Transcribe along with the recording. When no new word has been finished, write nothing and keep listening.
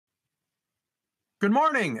Good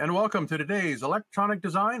morning and welcome to today's Electronic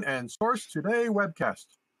Design and Source Today webcast.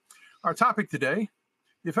 Our topic today,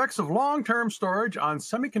 the effects of long-term storage on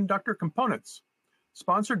semiconductor components,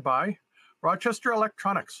 sponsored by Rochester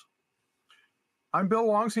Electronics. I'm Bill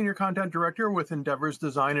Wong, Senior Content Director with Endeavor's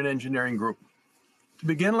Design and Engineering Group. To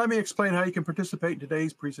begin, let me explain how you can participate in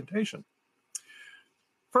today's presentation.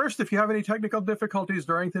 First, if you have any technical difficulties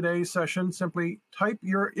during today's session, simply type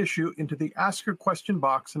your issue into the Ask a Question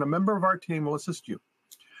box and a member of our team will assist you.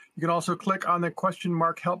 You can also click on the question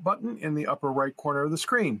mark help button in the upper right corner of the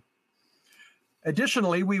screen.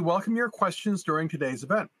 Additionally, we welcome your questions during today's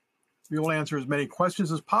event. We will answer as many questions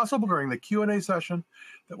as possible during the Q&A session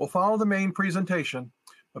that will follow the main presentation,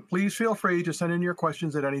 but please feel free to send in your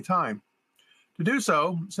questions at any time. To do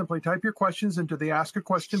so, simply type your questions into the Ask a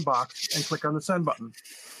Question box and click on the Send button.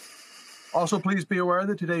 Also, please be aware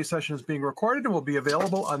that today's session is being recorded and will be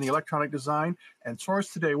available on the Electronic Design and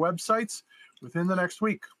Source Today websites within the next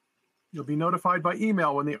week. You'll be notified by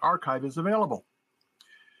email when the archive is available.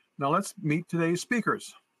 Now let's meet today's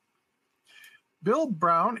speakers. Bill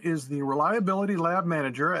Brown is the Reliability Lab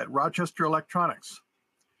Manager at Rochester Electronics.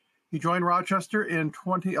 He joined Rochester in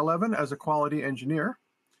 2011 as a quality engineer,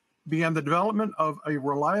 began the development of a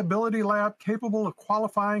reliability lab capable of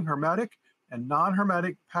qualifying hermetic and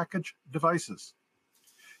non-hermetic package devices.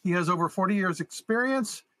 He has over 40 years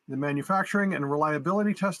experience in the manufacturing and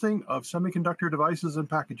reliability testing of semiconductor devices and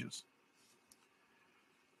packages.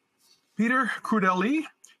 Peter Crudelli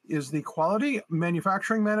is the Quality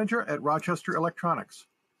Manufacturing Manager at Rochester Electronics.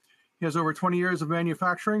 He has over 20 years of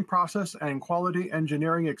manufacturing, process, and quality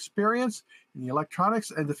engineering experience in the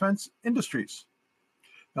electronics and defense industries.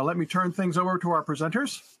 Now let me turn things over to our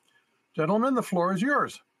presenters. Gentlemen, the floor is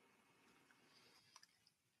yours.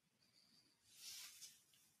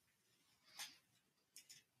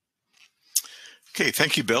 Okay,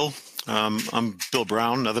 thank you, Bill. I'm Bill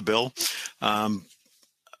Brown, another Bill.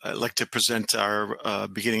 I'd like to present our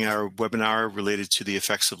beginning our webinar related to the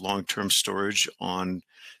effects of long-term storage on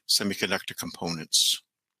semiconductor components.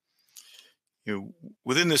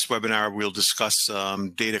 Within this webinar, we'll discuss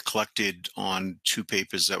data collected on two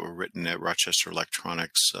papers that were written at Rochester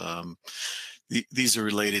Electronics. These are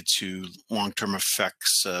related to long-term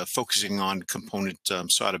effects, focusing on component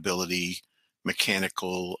solderability,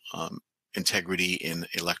 mechanical integrity in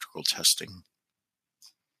electrical testing.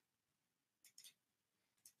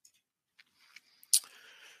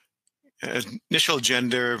 Initial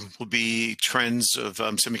agenda will be trends of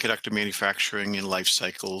semiconductor manufacturing and life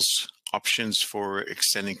cycles, options for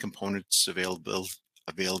extending components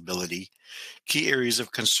availability, key areas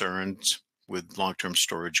of concerns with long-term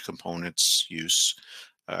storage components use,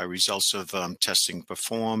 results of testing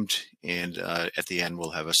performed, and at the end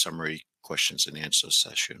we'll have a summary questions and answer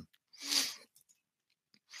session.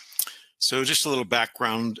 So just a little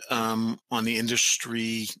background on the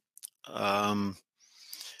industry.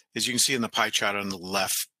 As you can see in the pie chart on the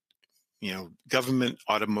left, government,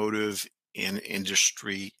 automotive, and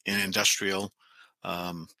industry and industrial,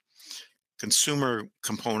 consumer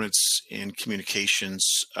components and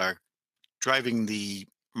communications are driving the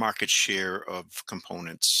market share of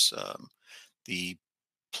components. The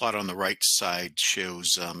plot on the right side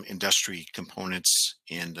shows industry components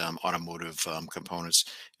and automotive components,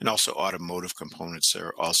 and also automotive components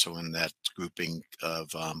are also in that grouping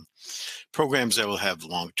of programs that will have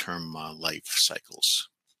long-term life cycles.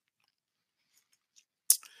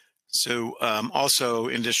 So also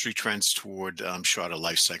industry trends toward shorter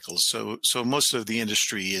life cycles. So most of the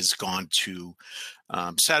industry has gone to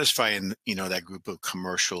satisfy that group of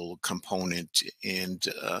commercial component and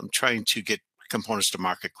trying to get components to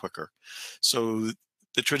market quicker. So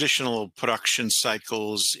the traditional production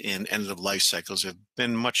cycles and end of life cycles have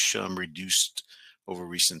been much reduced over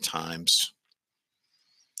recent times.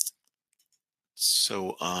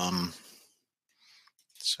 So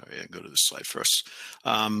sorry, I go to the slide first.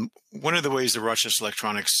 One of the ways that Rochester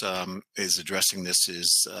Electronics is addressing this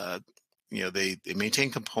is, they maintain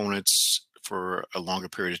components for a longer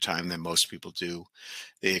period of time than most people do.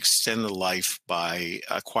 They extend the life by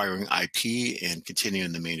acquiring IP and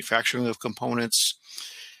continuing the manufacturing of components.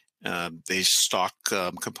 They stock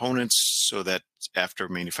components so that after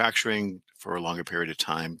manufacturing for a longer period of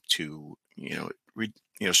time to,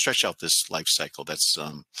 stretch out this life cycle that's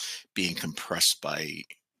being compressed by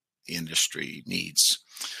industry needs.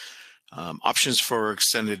 Options for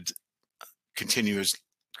extended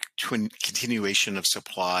continuation of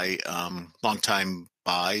supply, long time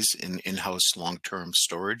buys in in-house long-term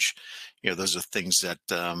storage. Those are things that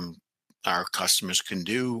our customers can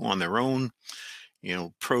do on their own.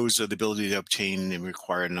 Pros are the ability to obtain and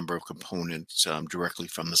require a number of components directly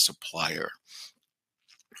from the supplier.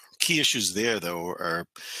 key issues there, though, are,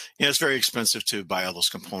 it's very expensive to buy all those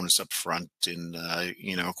components up front and,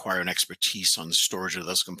 acquire an expertise on the storage of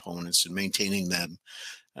those components and maintaining them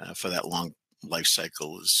for that long life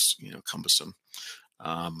cycle is, cumbersome.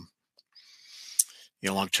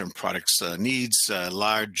 Long-term products needs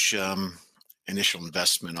large initial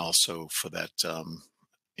investment also for that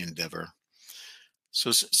endeavor.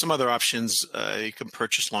 So some other options, you can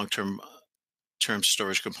purchase long-term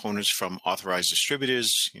storage components from authorized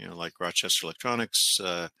distributors, like Rochester Electronics.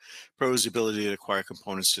 Pros the ability to acquire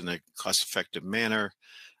components in a cost-effective manner.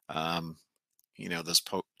 Those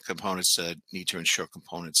components need to ensure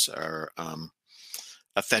components are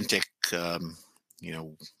authentic.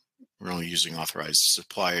 We're only using authorized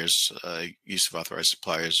suppliers, use of authorized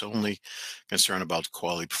suppliers only, concern about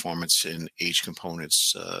quality, performance, and age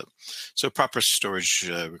components. So proper storage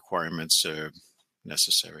requirements are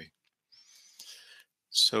necessary.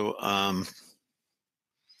 So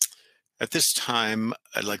at this time,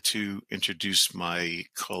 I'd like to introduce my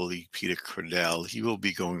colleague, Peter Cordell. He will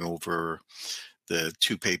be going over the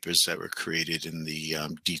 2 papers that were created in the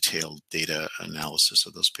detailed data analysis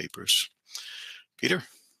of those papers. Peter?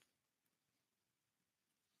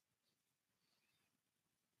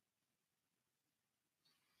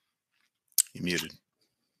 You're muted.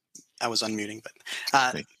 I was unmuting, but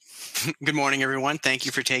good morning, everyone. Thank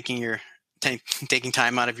you for taking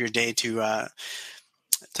time out of your day to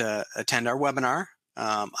attend our webinar.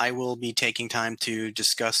 I will be taking time to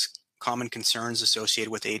discuss common concerns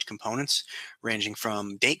associated with age components, ranging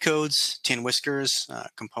from date codes, tin whiskers,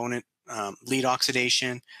 component lead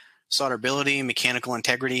oxidation, solderability, mechanical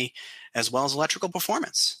integrity, as well as electrical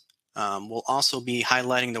performance. We'll also be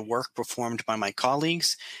highlighting the work performed by my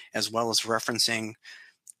colleagues, as well as referencing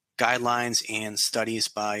guidelines and studies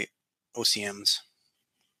by OCMs.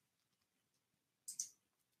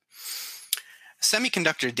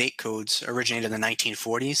 Semiconductor date codes originated in the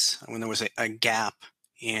 1940s when there was a gap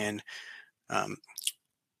in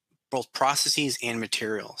both processes and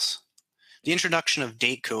materials. The introduction of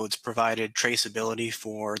date codes provided traceability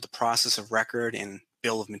for the process of record and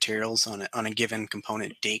bill of materials on a given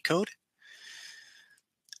component date code.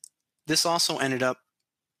 This also ended up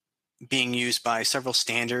being used by several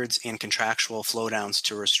standards and contractual flowdowns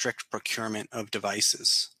to restrict procurement of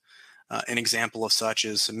devices. An example of such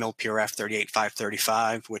is MilPRF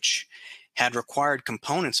 38535, which had required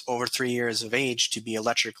components over 3 years of age to be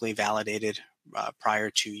electrically validated prior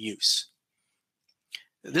to use.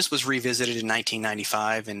 This was revisited in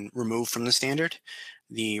 1995 and removed from the standard.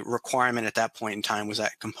 The requirement at that point in time was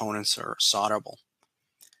that components are solderable.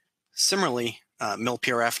 Similarly,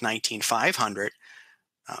 MilPRF 19500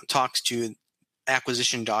 talks to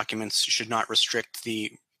acquisition documents should not restrict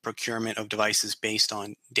the procurement of devices based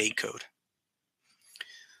on date code.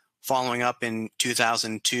 Following up in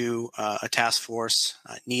 2002, a task force,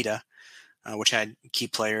 NETA, which had key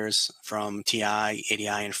players from TI, ADI,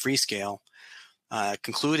 and Freescale,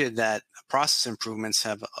 concluded that process improvements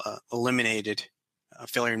have eliminated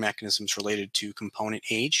failure mechanisms related to component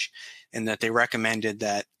age, and that they recommended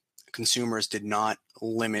that consumers did not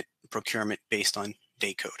limit procurement based on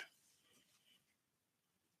date code.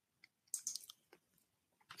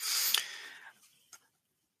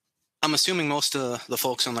 I'm assuming most of the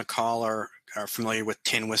folks on the call are familiar with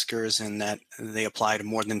tin whiskers, and that they apply to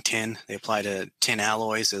more than tin. They apply to tin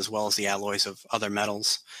alloys as well as the alloys of other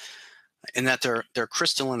metals, and that they're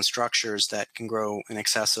crystalline structures that can grow in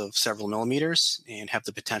excess of several millimeters and have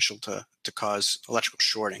the potential to cause electrical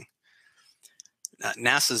shorting.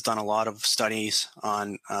 NASA's done a lot of studies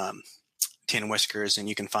on tin whiskers, and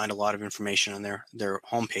you can find a lot of information on their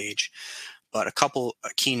homepage. But a couple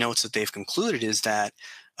key notes that they've concluded is that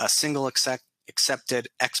a single accepted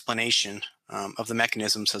explanation of the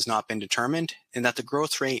mechanisms has not been determined, and that the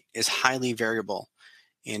growth rate is highly variable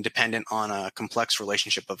and dependent on a complex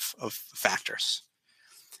relationship of factors.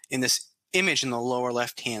 In this image in the lower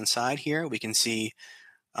left-hand side here, we can see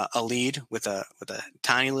a lead with a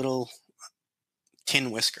tiny little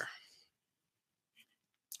tin whisker.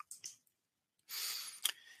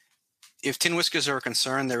 If tin whiskers are a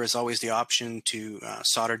concern, there is always the option to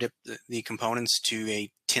solder dip the components to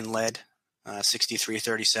a tin lead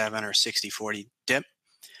 6337 or 6040 dip.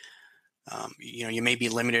 You may be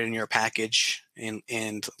limited in your package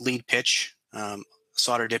and lead pitch.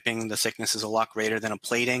 Solder dipping, the thickness is a lot greater than a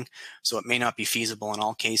plating, so it may not be feasible in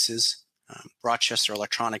all cases. Rochester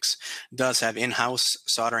Electronics does have in-house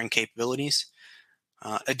soldering capabilities.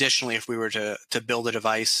 Additionally, if we were to build a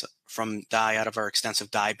device from die out of our extensive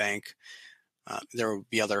die bank, there would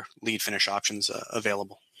be other lead finish options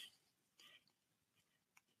available.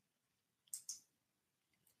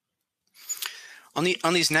 On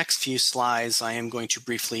these next few slides, I am going to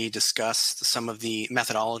briefly discuss some of the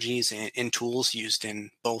methodologies and tools used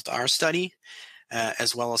in both our study,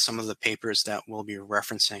 as well as some of the papers that we'll be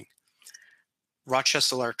referencing.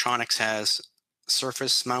 Rochester Electronics has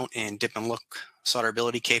surface mount and dip and look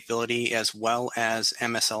solderability capability, as well as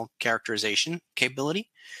MSL characterization capability.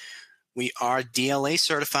 We are DLA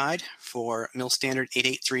certified for MIL Standard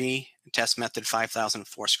 883, Test Method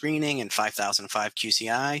 5004 screening, and 5005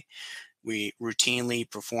 QCI. We routinely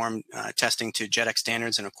perform testing to JEDEC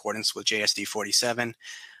standards in accordance with JSD 47,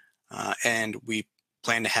 and we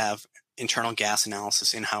plan to have internal gas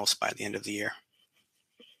analysis in-house by the end of the year.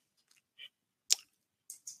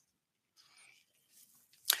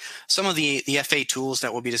 Some of the FA tools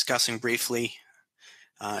that we'll be discussing briefly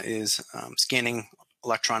is scanning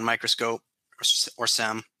electron microscope, or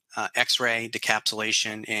SEM, X-ray,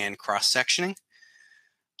 decapsulation, and cross-sectioning.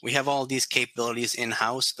 We have all of these capabilities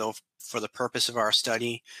in-house, though for the purpose of our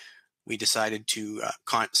study, we decided to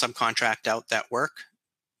subcontract out that work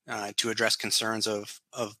to address concerns of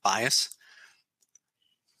bias.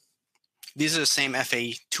 These are the same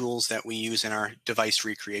FA tools that we use in our device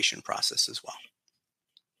recreation process as well.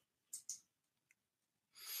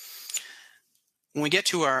 When we get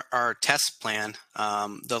to our test plan,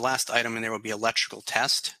 the last item in there will be electrical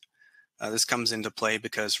test. This comes into play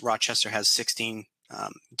because Rochester has 16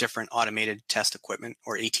 different automated test equipment,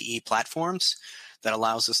 or ATE platforms, that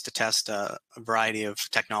allows us to test a variety of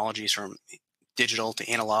technologies from digital to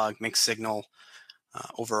analog, mixed signal,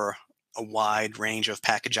 over a wide range of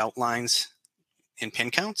package outlines and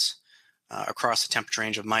pin counts across a temperature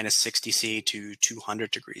range of -60 C to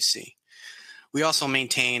 200 degrees C. We also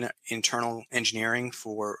maintain internal engineering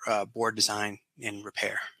for board design and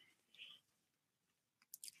repair.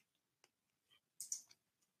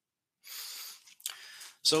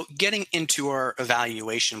 So getting into our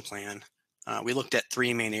evaluation plan, we looked at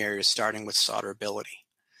three main areas, starting with solderability.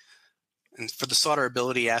 And for the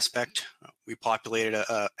solderability aspect, we populated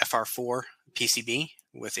a FR4 PCB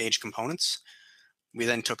with age components. We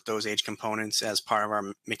then took those age components as part of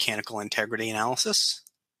our mechanical integrity analysis.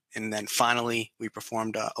 And then finally, we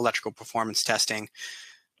performed electrical performance testing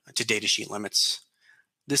to datasheet limits.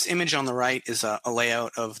 This image on the right is a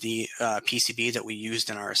layout of the PCB that we used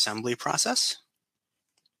in our assembly process.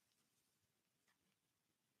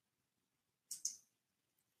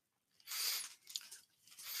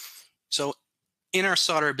 So in our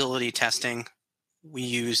solderability testing, we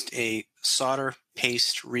used a solder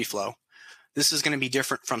paste reflow. This is going to be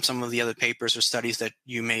different from some of the other papers or studies that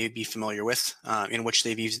you may be familiar with, in which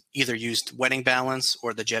they've either used wetting balance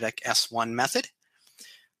or the JEDEC S1 method.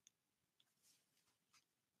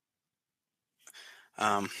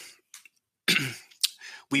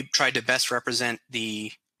 We tried to best represent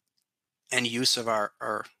the end use of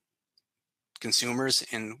our consumers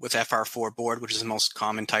with FR4 board, which is the most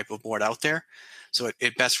common type of board out there. So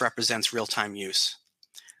it best represents real-time use.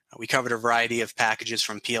 We covered a variety of packages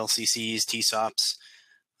from PLCCs, TSOPs,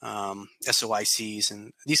 SOICs,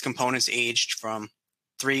 and these components aged from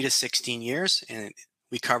 3 to 16 years, and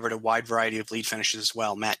we covered a wide variety of lead finishes as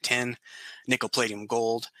well, matte tin, nickel palladium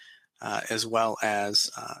gold, as well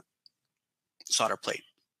as solder plate.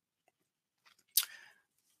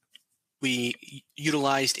 We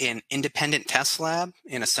utilized an independent test lab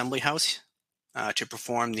in assembly house to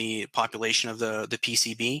perform the population of the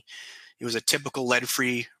PCB. It was a typical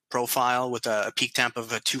lead-free profile with a peak temp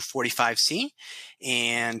of a 245 C,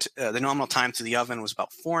 and the nominal time to the oven was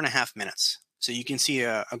about 4.5 minutes. So you can see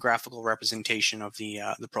a graphical representation of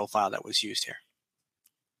the profile that was used here.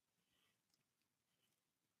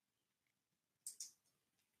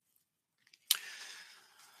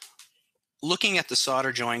 Looking at the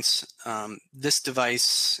solder joints, this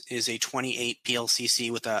device is a 28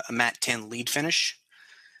 PLCC with a matte tin lead finish.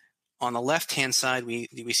 On the left-hand side, we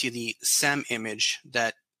see the SEM image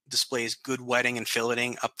that displays good wetting and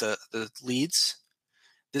filleting up the leads.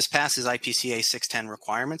 This passes IPCA 610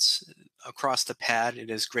 requirements. Across the pad, it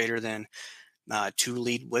is greater than 2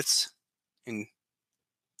 lead widths. And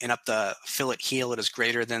up the fillet heel, it is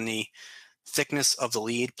greater than the thickness of the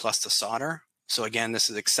lead plus the solder. So again, this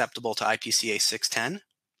is acceptable to IPCA 610.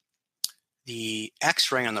 The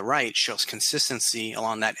X-ray on the right shows consistency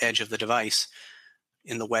along that edge of the device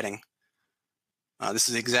in the wetting. This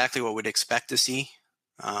is exactly what we'd expect to see,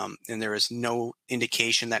 and there is no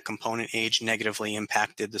indication that component age negatively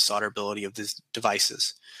impacted the solderability of these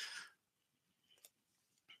devices.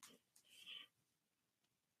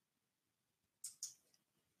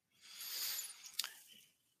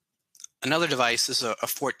 Another device is a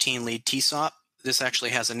 14 lead TSOP. This actually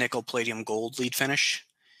has a nickel palladium gold lead finish,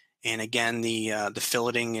 And again, the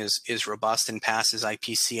filleting is robust and passes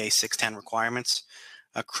IPCA 610 requirements.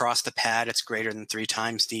 Across the pad, it's greater than 3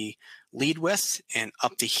 times the lead width, and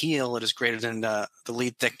up the heel, it is greater than the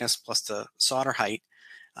lead thickness plus the solder height,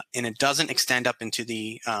 and it doesn't extend up into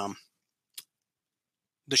the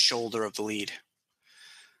shoulder of the lead.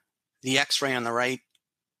 The X-ray on the right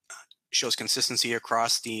shows consistency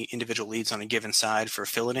across the individual leads on a given side for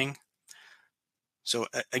filleting. So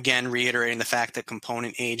again, reiterating the fact that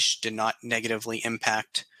component age did not negatively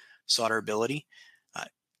impact solderability.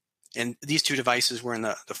 And these two devices were in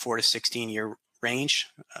the 4 to 16 year range.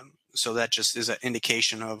 So that just is an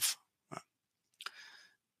indication of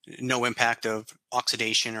no impact of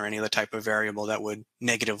oxidation or any other type of variable that would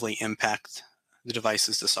negatively impact the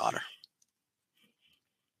devices to solder.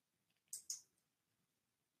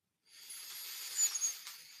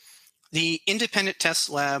 The independent test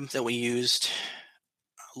lab that we used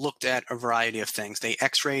looked at a variety of things. They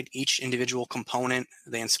x-rayed each individual component.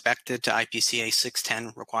 They inspected to IPCA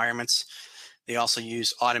 610 requirements. They also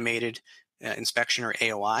used automated inspection, or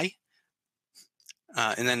AOI.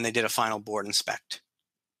 And then they did a final board inspect.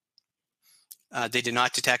 They did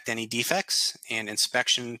not detect any defects, and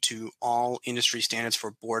inspection to all industry standards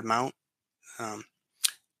for board mount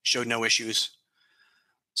showed no issues.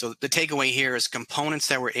 So the takeaway here is components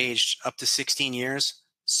that were aged up to 16 years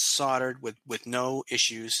soldered with no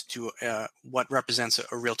issues to what represents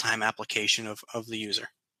a real-time application of the user.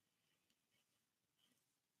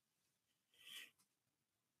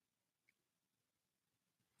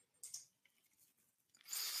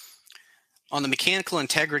 On the mechanical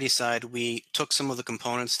integrity side, we took some of the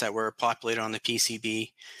components that were populated on the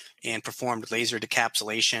PCB and performed laser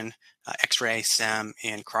decapsulation, X-ray, SEM,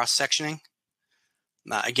 and cross-sectioning.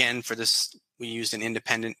 Again, for this, we used an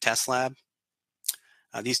independent test lab.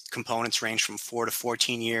 These components range from 4 to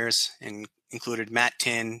 14 years and included matte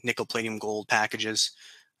tin, nickel palladium gold packages,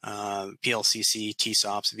 PLCC,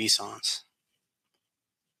 TSOPs, VSONs.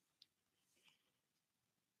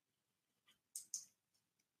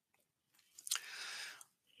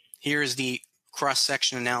 Here is the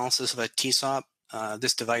cross-section analysis of a TSOP.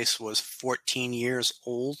 This device was 14 years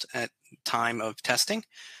old at time of testing.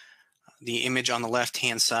 The image on the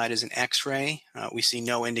left-hand side is an X-ray. We see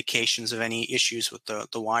no indications of any issues with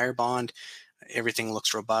the wire bond. Everything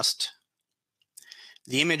looks robust.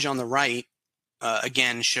 The image on the right,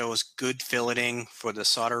 again, shows good filleting for the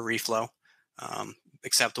solder reflow,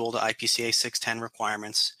 acceptable to IPCA 610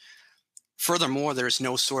 requirements. Furthermore, there's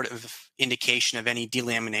no sort of indication of any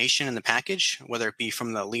delamination in the package, whether it be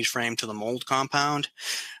from the lead frame to the mold compound,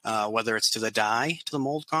 whether it's to the die to the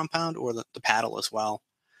mold compound, or the paddle as well.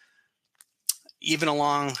 Even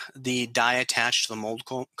along the die attached to the mold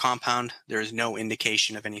compound, there is no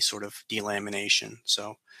indication of any sort of delamination.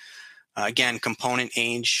 So again, component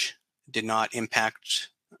age did not impact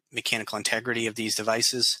mechanical integrity of these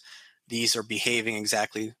devices. These are behaving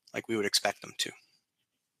exactly like we would expect them to.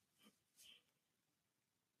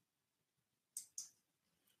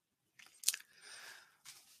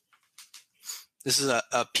 This is a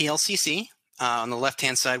PLCC. On the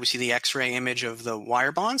left-hand side, we see the X-ray image of the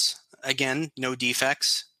wire bonds. Again, no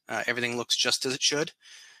defects. Everything looks just as it should.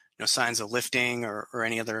 No signs of lifting or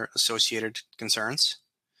any other associated concerns.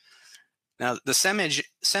 Now, the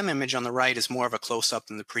SEM image on the right is more of a close-up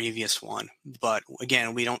than the previous one. But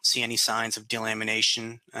again, we don't see any signs of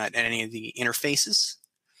delamination at any of the interfaces.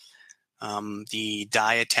 The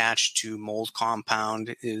die attached to mold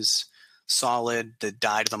compound is solid. The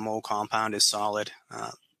die to the mold compound is solid.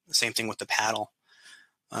 Same thing with the paddle.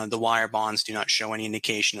 The wire bonds do not show any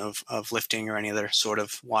indication of lifting or any other sort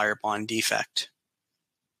of wire bond defect.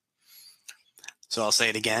 So I'll say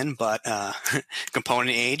it again, but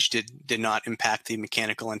component age did not impact the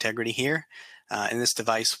mechanical integrity here. And this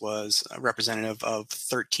device was representative of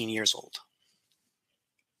 13 years old.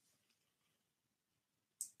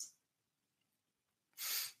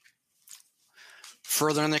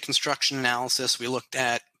 Further in the construction analysis, we looked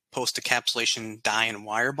at post-encapsulation die and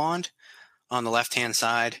wire bond. On the left-hand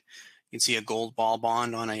side, you can see a gold ball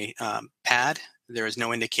bond on a pad. There is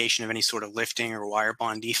no indication of any sort of lifting or wire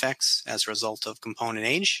bond defects as a result of component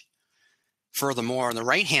age. Furthermore, on the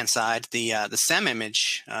right-hand side, the SEM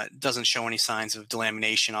image doesn't show any signs of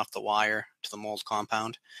delamination off the wire to the mold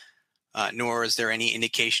compound, nor is there any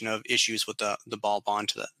indication of issues with the ball bond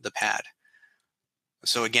to the pad.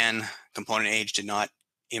 So again, component age did not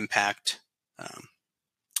impact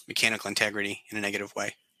mechanical integrity in a negative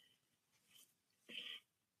way.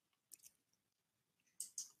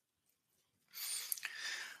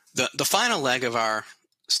 The final leg of our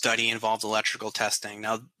study involved electrical testing.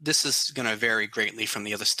 Now, this is going to vary greatly from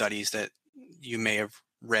the other studies that you may have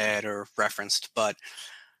read or referenced, but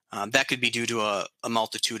that could be due to a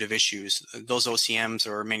multitude of issues. Those OCMs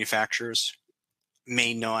or manufacturers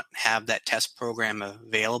may not have that test program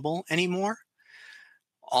available anymore.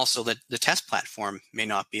 Also, the test platform may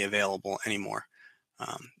not be available anymore.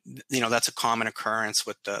 That's a common occurrence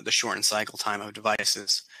with the shortened cycle time of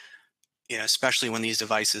devices, especially when these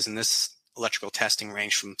devices in this electrical testing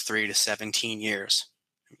range from 3 to 17 years.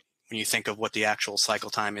 When you think of what the actual cycle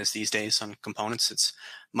time is these days on components, it's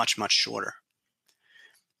much, much shorter.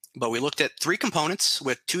 But we looked at 3 components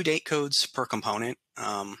with 2 date codes per component.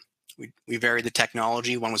 We varied the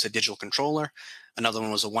technology. One was a digital controller. Another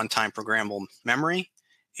one was a one-time programmable memory.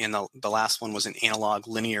 And the last one was an analog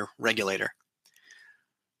linear regulator.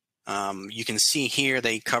 You can see here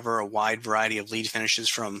they cover a wide variety of lead finishes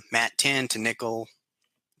from matte tin to nickel,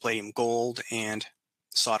 palladium gold, and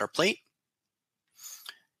solder plate.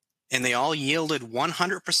 And they all yielded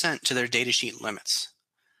 100% to their datasheet limits.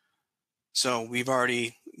 So we've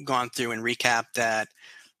already gone through and recapped that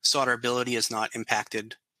solderability is not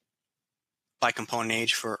impacted by component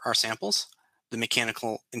age for our samples. The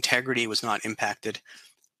mechanical integrity was not impacted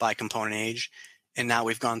by component age. And now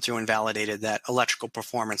we've gone through and validated that electrical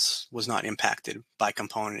performance was not impacted by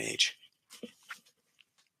component age.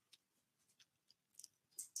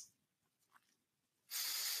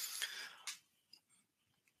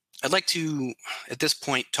 I'd like to, at this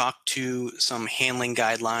point, talk to some handling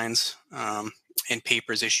guidelines and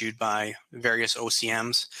papers issued by various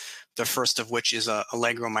OCMs. The first of which is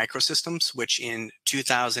Allegro Microsystems, which in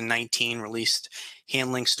 2019 released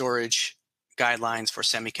handling storage guidelines for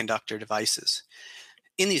semiconductor devices.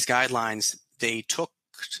 In these guidelines, they took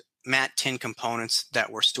matte tin components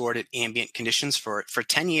that were stored at ambient conditions for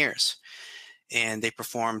 10 years, and they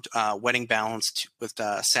performed wetting balance with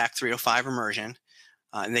SAC 305 immersion,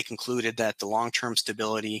 and they concluded that the long-term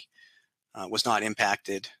stability was not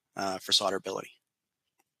impacted for solderability.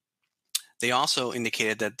 They also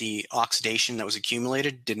indicated that the oxidation that was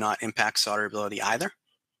accumulated did not impact solderability either.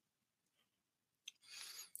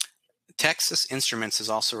 Texas Instruments has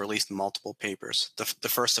also released multiple papers, the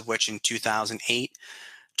first of which in 2008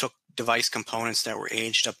 took device components that were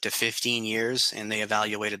aged up to 15 years, and they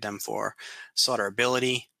evaluated them for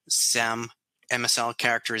solderability, SEM, MSL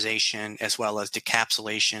characterization, as well as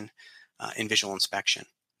decapsulation and visual inspection.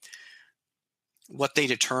 What they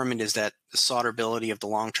determined is that the solderability of the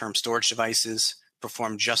long-term storage devices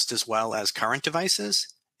performed just as well as current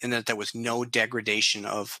devices, and that there was no degradation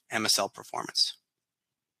of MSL performance.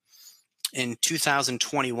 In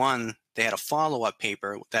 2021, they had a follow-up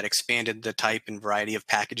paper that expanded the type and variety of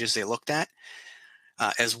packages they looked at,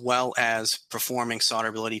 as well as performing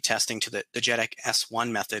solderability testing to the JEDEC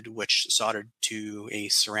S1 method, which soldered to a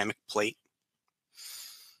ceramic plate.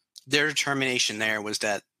 Their determination there was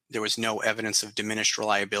that there was no evidence of diminished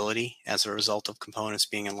reliability as a result of components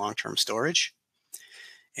being in long-term storage.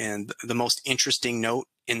 And the most interesting note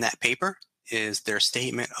in that paper is their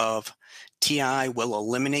statement of TI will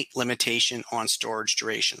eliminate limitation on storage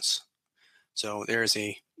durations. So there is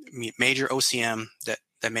a major OCM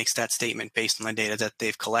that makes that statement based on the data that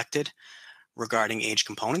they've collected regarding age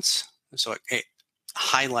components. So it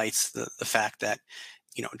highlights the fact that,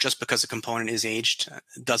 just because a component is aged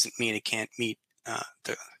doesn't mean it can't meet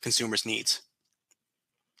the consumer's needs.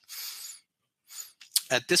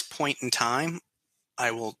 At this point in time,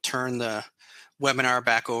 I will turn the webinar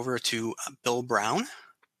back over to Bill Brown.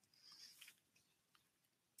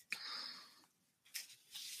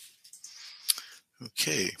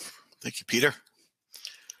 Okay, thank you, Peter.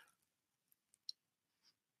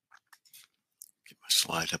 Get my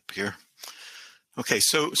slide up here. Okay,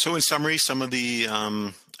 so in summary, some of the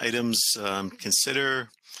items consider.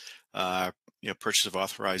 Purchase of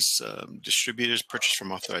authorized distributors, purchase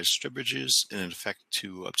from authorized distributors, and in effect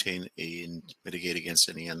to obtain and mitigate against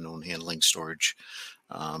any unknown handling storage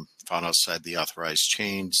found outside the authorized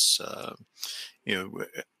chains. A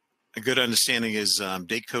good understanding is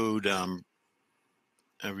date code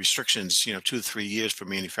restrictions, 2 to 3 years for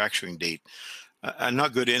manufacturing date, are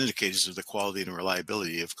not good indicators of the quality and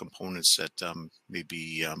reliability of components that may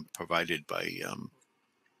be provided by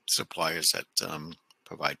suppliers that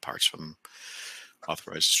provide parts from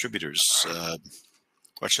authorized distributors.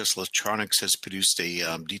 Rochester Electronics has produced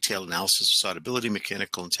a detailed analysis of solderability,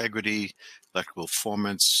 mechanical integrity, electrical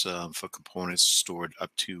performance for components stored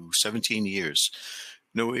up to 17 years.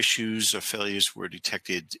 No issues or failures were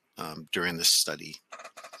detected during this study.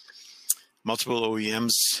 Multiple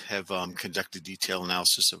OEMs have conducted detailed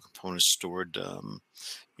analysis of components stored.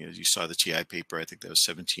 You saw the TI paper, I think that was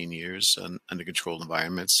 17 years under controlled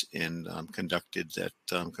environments, and conducted that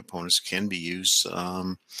components can be used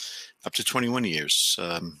up to 21 years.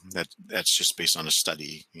 That's just based on a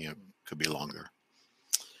study, could be longer.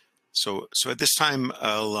 So at this time,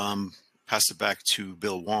 I'll pass it back to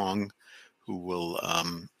Bill Wong, who will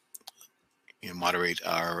moderate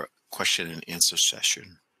our question and answer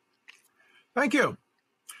session. Thank you.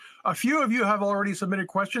 A few of you have already submitted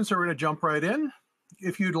questions, so we're going to jump right in.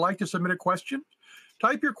 If you'd like to submit a question,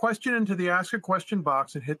 type your question into the Ask a Question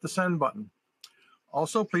box and hit the send button.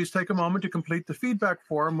 Also, please take a moment to complete the feedback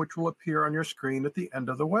form, which will appear on your screen at the end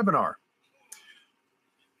of the webinar.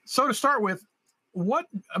 So to start with, what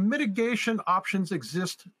mitigation options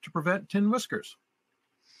exist to prevent tin whiskers?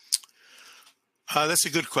 That's a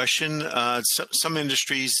good question. Some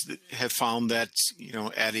industries have found that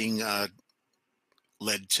adding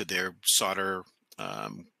lead to their solder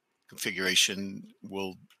configuration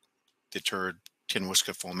will deter tin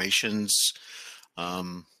whisker formations.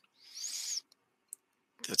 That's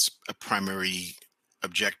a primary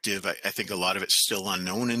objective. I think a lot of it's still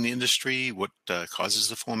unknown in the industry, what causes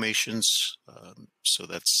the formations. So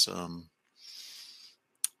that's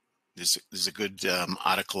there's a good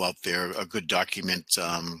article out there, a good document,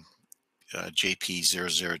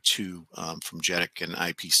 JP002 from JEDEC and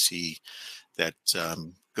IPC, that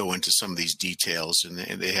go into some of these details, and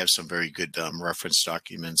they have some very good reference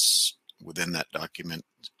documents within that document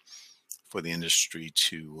for the industry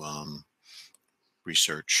to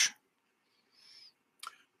research.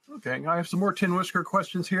 Okay, I have some more tin whisker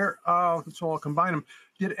questions here, so I'll combine them.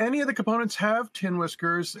 Did any of the components have tin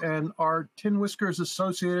whiskers, and are tin whiskers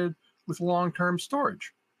associated with long-term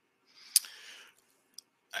storage?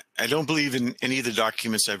 I don't believe in any of the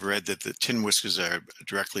documents I've read that the tin whiskers are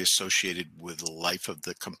directly associated with the life of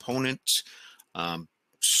the component.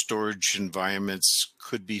 Storage environments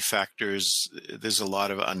could be factors. There's a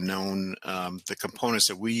lot of unknown. The components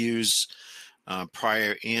that we use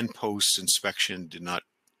prior and post inspection did not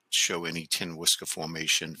show any tin whisker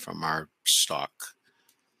formation from our stock.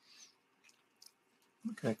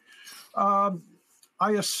 Okay.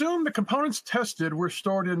 I assume the components tested were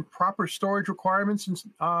stored in proper storage requirements in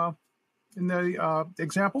the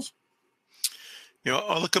examples?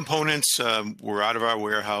 All the components were out of our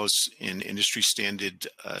warehouse in industry standard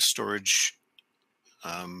storage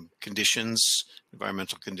conditions,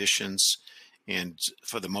 environmental conditions, and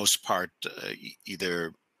for the most part,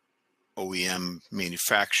 either OEM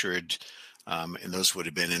manufactured, and those would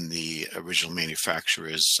have been in the original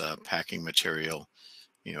manufacturer's packing material.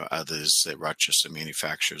 Others that Rochester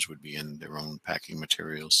manufacturers would be in their own packing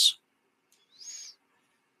materials.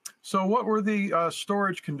 So what were the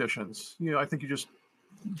storage conditions? I think you just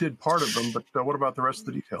did part of them, but what about the rest of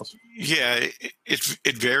the details? Yeah,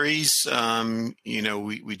 it varies.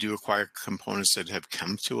 We do acquire components that have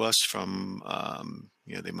come to us from,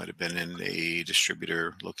 they might have been in a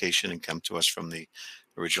distributor location and come to us from the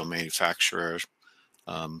original manufacturer.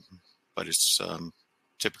 But it's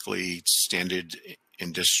typically standard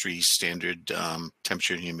industry standard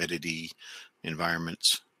temperature and humidity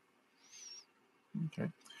environments. Okay.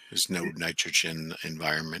 There's no nitrogen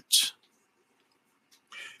environment.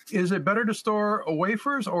 Is it better to store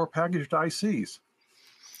wafers or packaged ICs?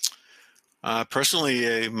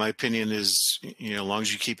 Personally, my opinion is, as long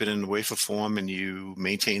as you keep it in wafer form and you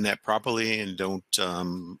maintain that properly and don't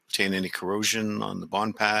obtain any corrosion on the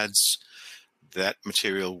bond pads, that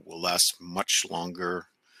material will last much longer.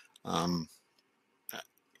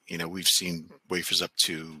 We've seen wafers up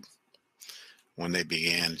to when they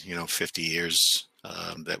began, 50 years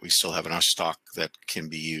that we still have in our stock that can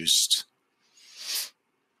be used.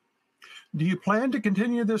 Do you plan to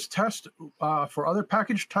continue this test for other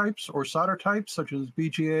package types or solder types, such as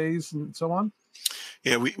BGAs and so on?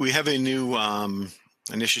 Yeah, we have a new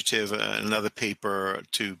initiative, another paper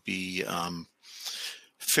to be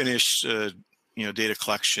finished, data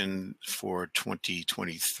collection for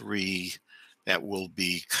 2023 that will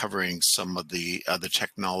be covering some of the other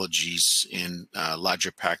technologies in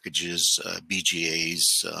larger packages, BGAs.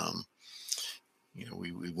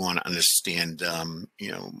 We want to understand,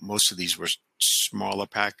 most of these were smaller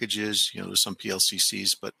packages, there's some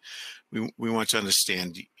PLCCs, but we want to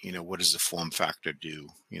understand, what does the form factor do?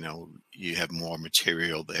 You have more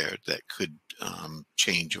material there that could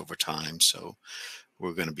change over time. So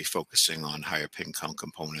we're going to be focusing on higher pin count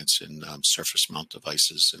components and surface mount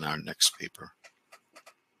devices in our next paper.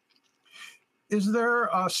 Is there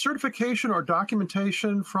a certification or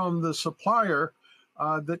documentation from the supplier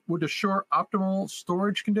that would assure optimal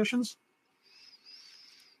storage conditions?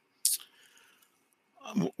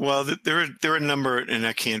 Well, there are a number, and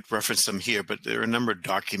I can't reference them here, but there are a number of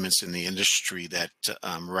documents in the industry that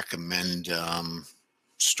recommend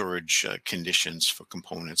storage conditions for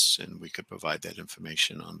components, and we could provide that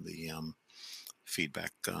information on the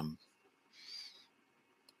feedback.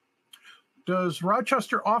 Does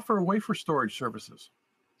Rochester offer wafer storage services?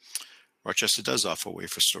 Rochester does offer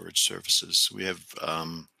wafer storage services. We have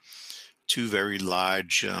two very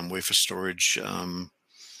large wafer storage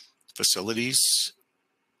facilities,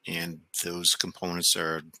 and those components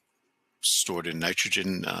are stored in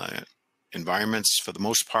nitrogen environments for the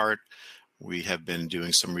most part. We have been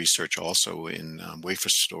doing some research also in wafer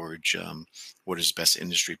storage, what is best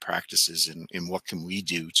industry practices, and what can we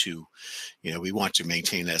do to, we want to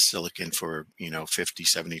maintain that silicon for, 50,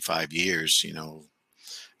 75 years,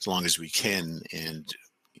 as long as we can. And,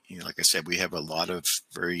 like I said, we have a lot of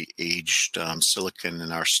very aged silicon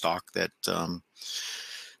in our stock that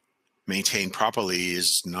maintained properly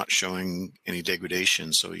is not showing any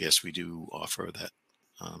degradation. So yes, we do offer that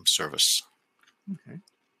service. Okay.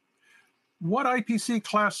 What IPC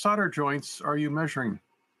class solder joints are you measuring?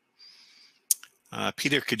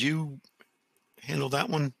 Peter, could you handle that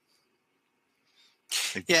one?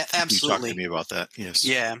 Yeah, absolutely. You talked to me about that. Yes.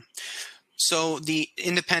 Yeah. So the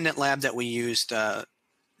independent lab that we used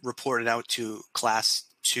reported out to class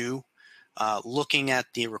 2, looking at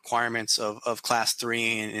the requirements of class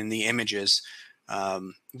 3 in the images.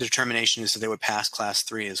 The determination is that they would pass class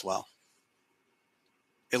 3 as well.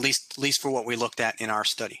 At least for what we looked at in our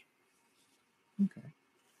study. Okay.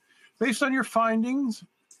 Based on your findings,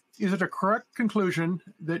 is it a correct conclusion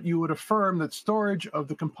that you would affirm that storage of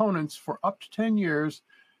the components for up to 10 years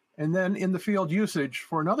and then in the field usage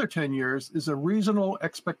for another 10 years is a reasonable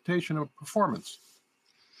expectation of performance?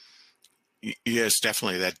 Yes,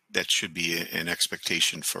 definitely. That should be an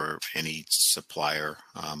expectation for any supplier.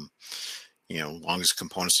 As long as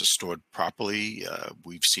components are stored properly,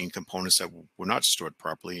 we've seen components that were not stored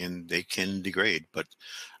properly and they can degrade. But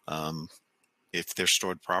if they're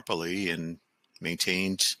stored properly and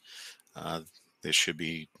maintained, there should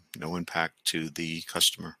be no impact to the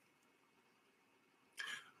customer.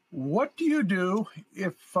 What do you do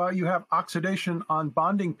if you have oxidation on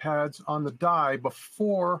bonding pads on the die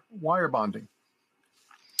before wire bonding?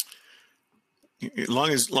 As long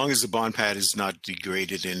as the bond pad is not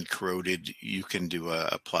degraded and corroded, you can do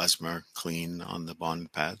a plasma clean on the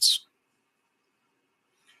bond pads.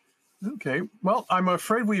 Okay. Well, I'm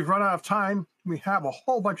afraid we've run out of time. We have a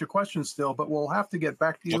whole bunch of questions still, but we'll have to get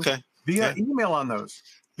back to you via email on those.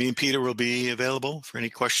 Me and Peter will be available for any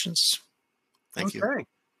questions. Thank you.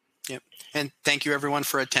 Yep. And thank you, everyone,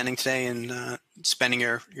 for attending today and spending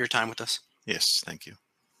your time with us. Yes, thank you.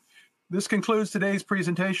 This concludes today's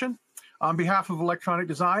presentation. On behalf of Electronic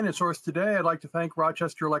Design and Source Today, I'd like to thank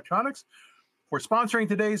Rochester Electronics for sponsoring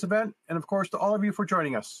today's event, and of course to all of you for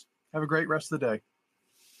joining us. Have a great rest of the day.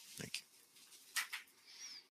 Thank you.